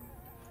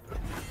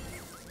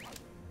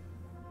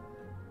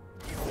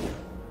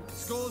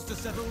 Scores to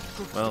settle,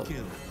 cooks Well, to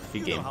kill.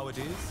 big You game. know how it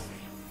is.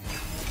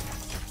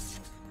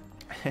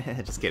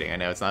 Just kidding. I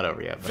know it's not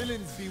over yet. But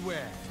Villains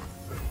beware.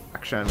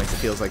 Akshan makes it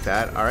feels like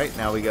that. All right,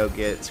 now we go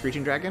get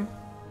Screeching Dragon.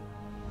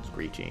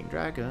 Screeching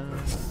Dragon.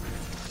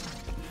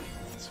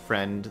 His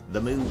friend,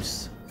 the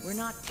Moose. We're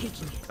not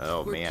taking it.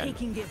 Oh, We're man.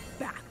 taking it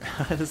back.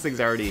 This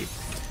thing's already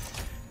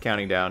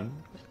counting down.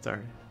 It's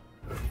already...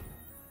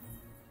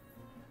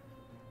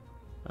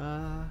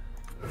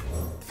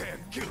 Their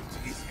guilt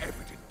is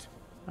evident.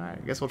 Alright,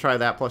 I guess we'll try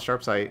that plus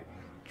Sharp Sight.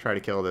 Try to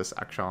kill this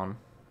Akshan.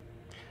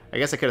 I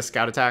guess I could have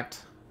Scout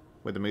attacked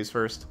with the Moose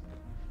first.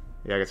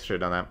 Yeah, I guess I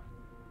should have done that.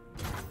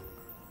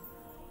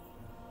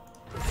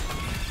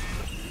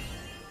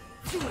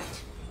 Do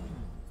it.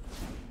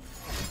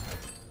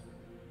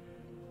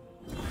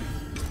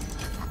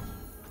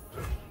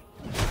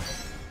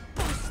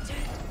 Busted.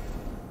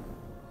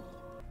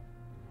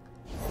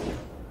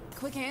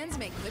 Quick hands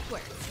make quick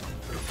work.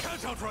 You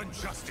can't outrun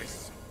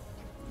justice.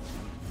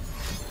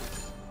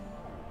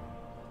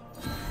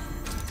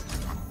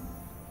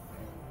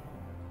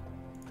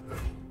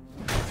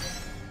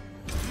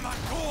 My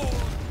goal.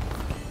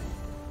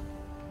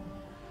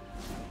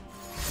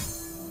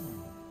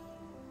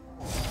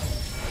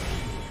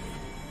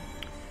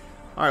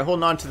 Alright,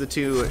 holding on to the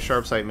 2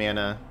 Sharp Sight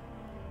mana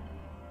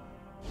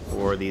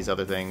for these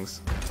other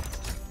things.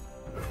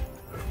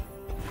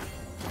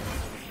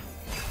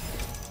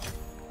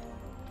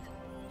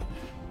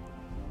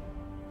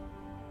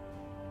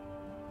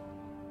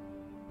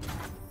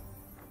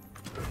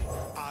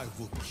 I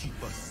will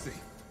keep us safe.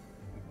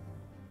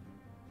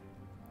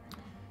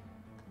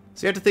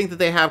 So you have to think that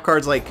they have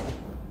cards like...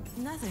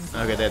 Nothing's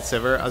Okay, they had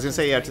Sivir. I was gonna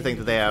say you have to think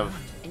that they have,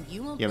 and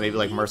you won't yeah, maybe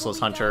like believe Merciless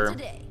what we found Hunter.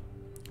 today.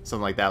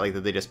 Something like that, like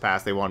that they just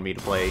passed. They wanted me to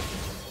play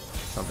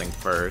something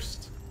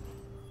first.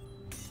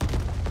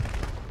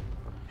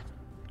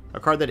 A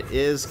card that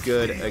is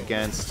good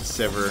against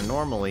Sivir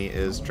normally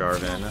is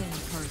Jarvan.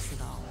 Nothing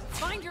personal.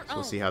 Find your So we'll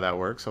own. see how that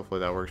works. Hopefully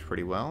that works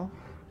pretty well.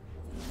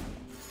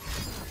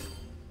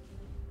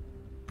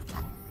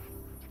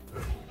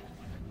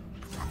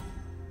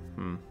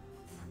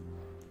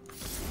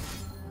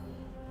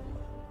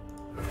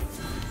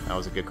 That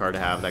was a good card to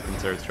have, that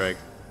Concerted Strike.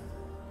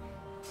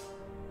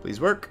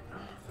 Please work.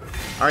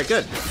 Alright,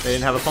 good. They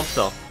didn't have a pump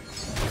spell.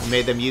 We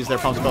made them use their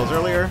pump spells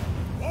earlier.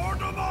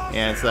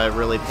 And so that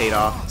really paid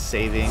off,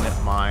 saving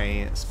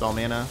my spell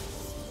mana.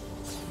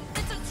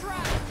 It's a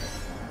trap.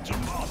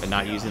 And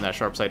not using that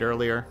Sharp Sight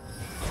earlier.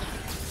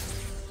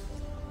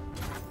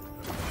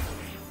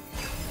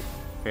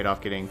 Paid off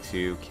getting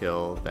to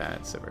kill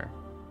that Sivir.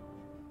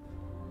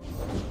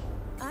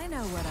 I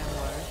know what I'm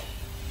worth.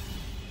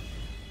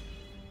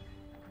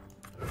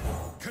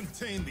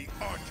 Contain the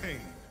arcane.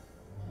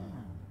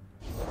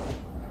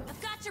 I've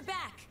got your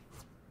back.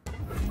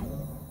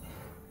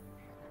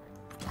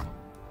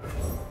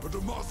 A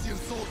Demacian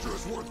soldier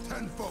is worth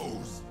 10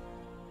 foes.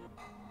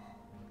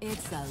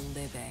 It's a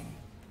living.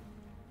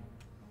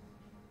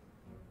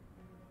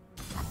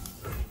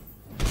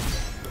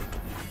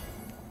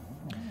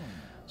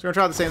 So we're gonna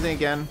try the same thing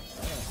again.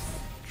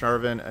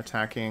 Jarvan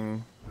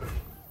attacking.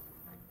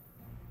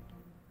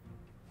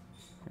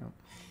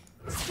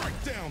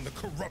 Strike down the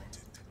corrupted.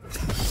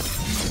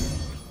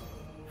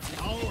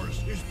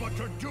 Ours is but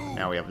to do.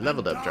 Now we have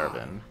leveled up and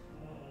Jarvan.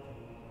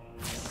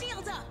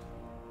 Shield up.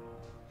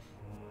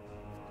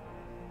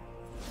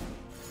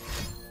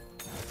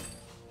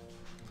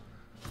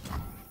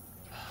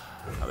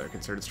 Another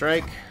Concerted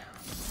Strike.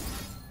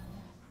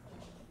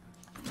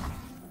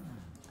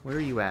 Where are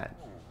you at?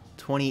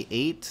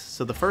 28?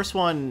 So the first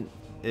one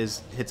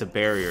hits a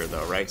barrier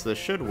though, right? So this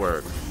should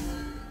work.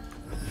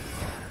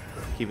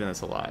 Keeping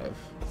this alive.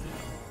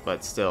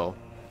 But still.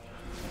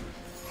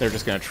 They're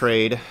just gonna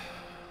trade.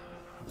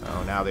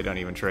 Oh, now they don't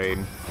even trade.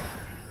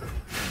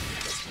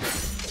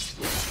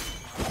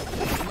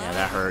 Yeah,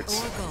 that hurts.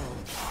 Or gold.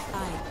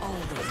 I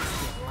always get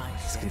my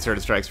These share.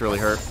 Concerted Strikes really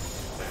hurt.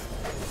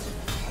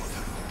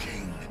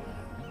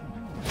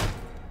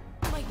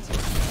 Might take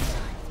some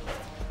time.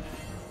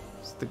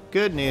 So the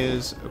good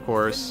news, of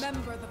course,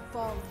 Remember the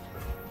fallen.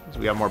 is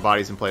we have more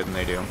bodies in play than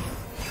they do.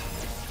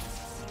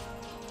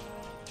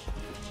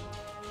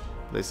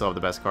 They still have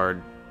the best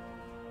card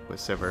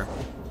with Sivir.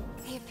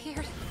 They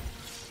appeared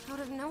out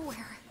of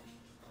nowhere.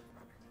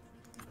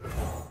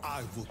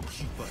 I will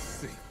keep us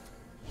safe.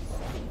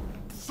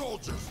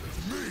 Soldiers,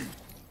 me.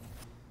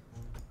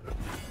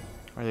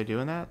 Are they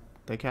doing that?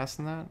 They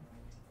casting that?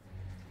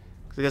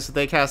 'Cause I guess if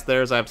they cast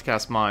theirs, I have to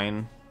cast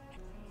mine.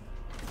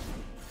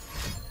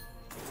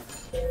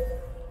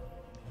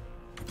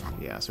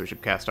 Yeah, so we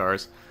should cast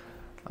ours.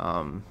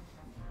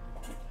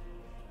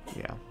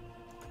 Yeah.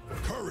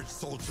 Courage,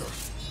 soldier.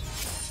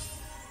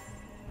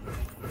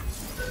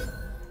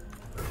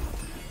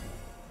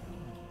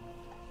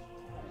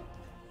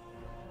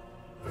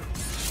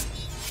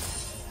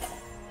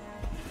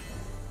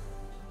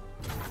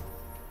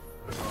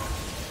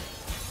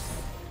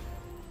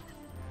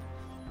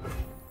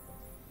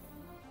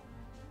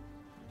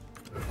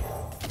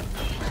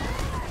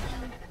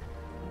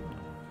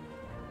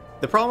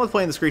 The problem with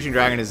playing the Screeching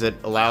Dragon is it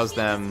allows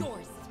them...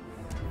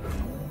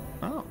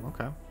 Oh,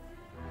 okay.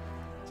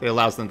 So It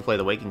allows them to play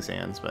the Waking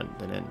Sands, but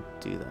they didn't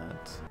do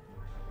that.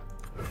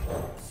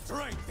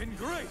 Strength and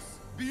grace,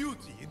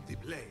 beauty in the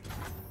blade.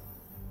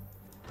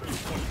 You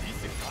want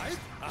easy fight?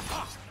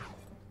 Aha!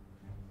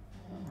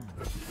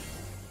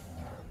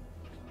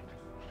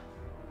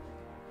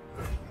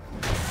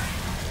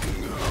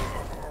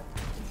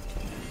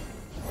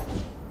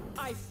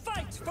 I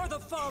fight for the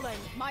fallen.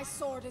 My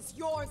sword is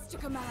yours to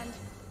command.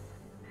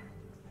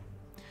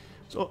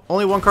 So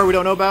only one card we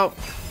don't know about.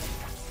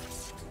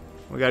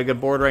 We got a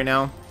good board right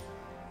now.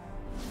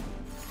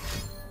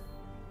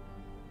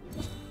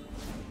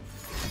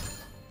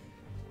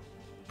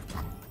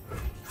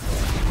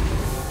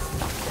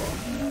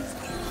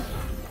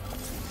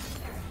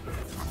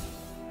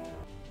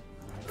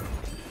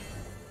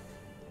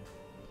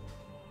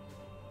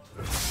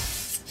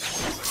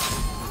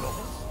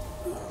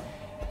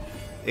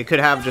 It could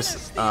have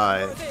just,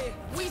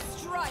 We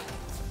strike.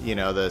 you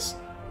know, the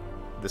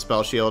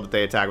spell shield if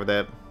they attack with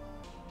it.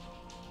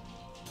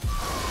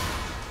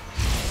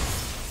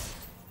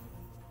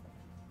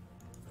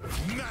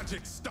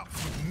 Magic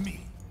stops with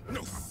me.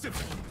 No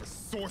sympathy for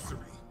sorcery.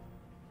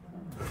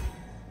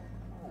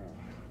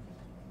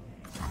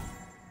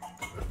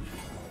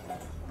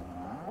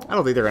 I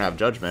don't think they're gonna have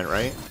Judgment,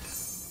 right?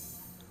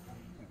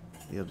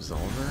 The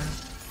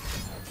Absolver.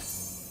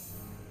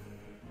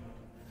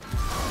 Okay.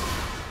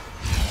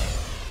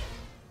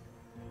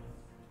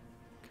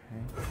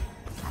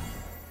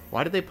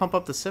 Why did they pump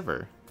up the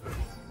Sivir?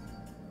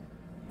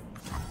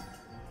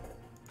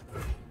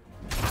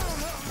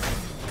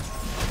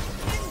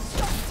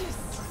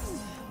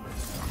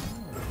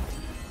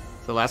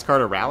 The last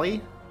card a rally?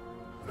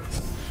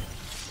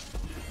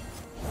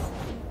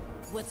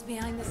 What's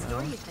behind the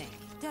story, you think?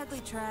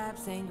 Deadly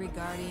traps, angry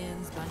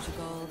guardians, bunch of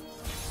gold.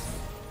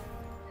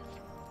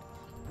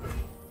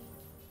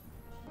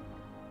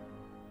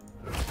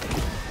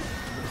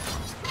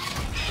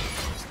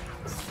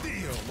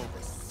 Steal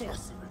over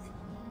sorcery.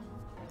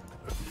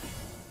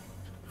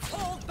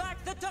 Hold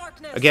back the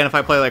darkness. Again, if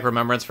I play like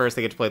Remembrance first,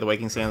 they get to play the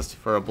Waking Sands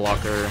for a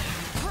blocker.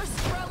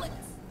 Cursed relics.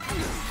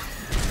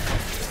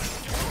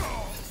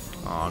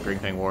 Aw, Green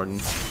Fang Warden.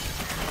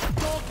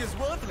 Talk is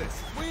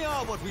worthless. We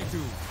are what we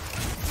do.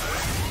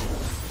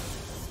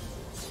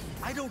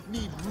 I don't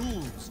need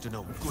rules to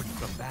know good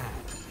from bad.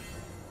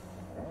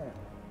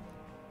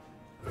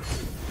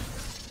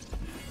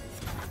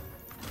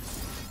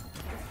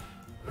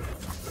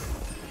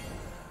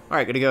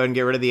 Alright, gonna go ahead and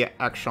get rid of the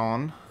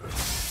Akshan.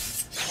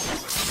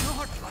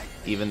 Not like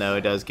Even though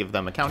it does give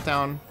them a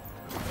countdown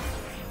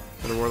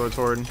for the Warlord's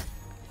Horde.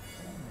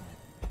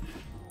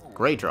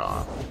 Great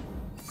draw.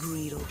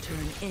 Greed will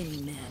turn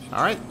any man into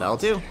Alright, that'll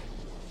do.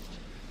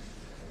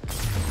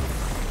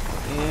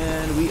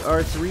 And we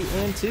are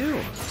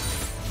 3-2.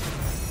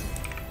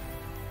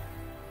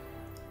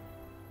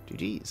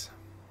 GG's.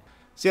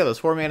 So yeah,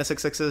 those 4-mana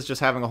 6/6s, just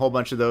having a whole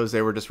bunch of those,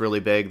 they were just really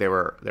big. They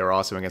were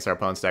awesome against our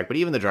opponent's deck. But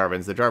even the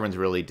Jarvans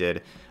really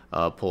did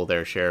pull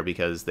their share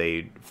because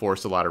they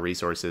forced a lot of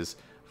resources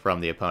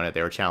from the opponent.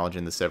 They were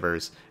challenging the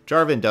Sivers.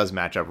 Jarvan does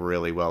match up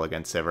really well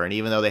against Sivir, and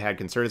even though they had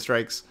Concerted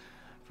Strikes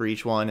for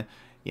each one,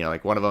 you know,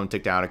 like one of them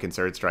took down a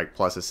Concerted Strike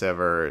plus a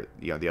Sivir,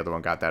 you know, the other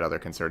one got that other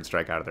Concerted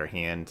Strike out of their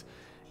hand,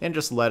 and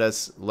just let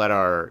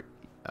our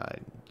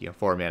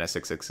 4-mana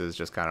 6/6s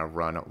just kind of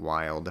run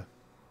wild.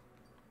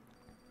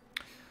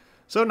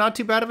 So not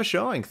too bad of a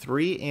showing.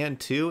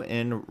 3-2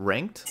 in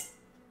ranked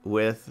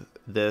with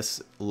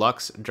this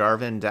Lux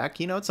Jarvan deck.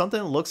 You know, it's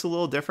something that looks a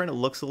little different. It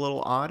looks a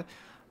little odd,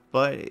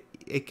 but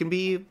it can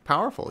be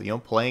powerful, you know,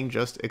 playing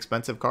just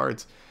expensive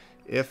cards.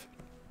 If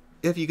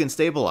you can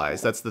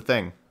stabilize, that's the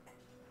thing.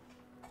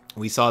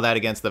 We saw that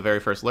against the very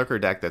first Lurker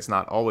deck. That's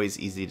not always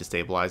easy to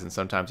stabilize, and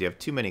sometimes you have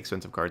too many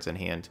expensive cards in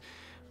hand.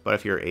 But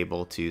if you're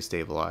able to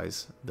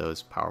stabilize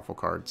those powerful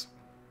cards,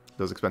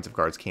 those expensive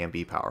cards can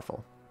be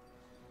powerful.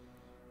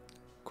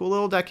 Cool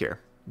little deck here.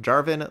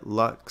 Jarvan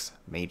Lux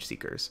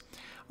Mageseekers.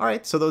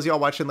 Alright, so those of y'all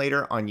watching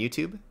later on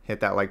YouTube, hit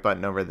that like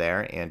button over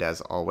there, and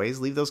as always,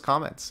 leave those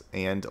comments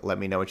and let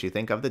me know what you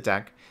think of the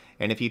deck.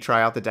 And if you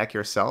try out the deck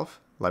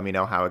yourself, let me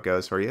know how it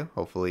goes for you.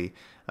 Hopefully,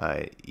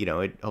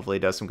 hopefully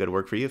it does some good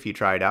work for you if you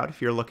try it out,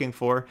 if you're looking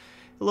for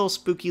a little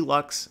spooky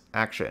Lux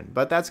action.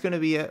 But that's going to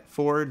be it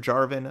for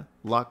Jarvan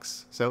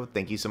Lux. So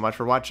thank you so much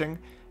for watching,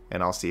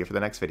 and I'll see you for the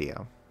next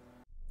video.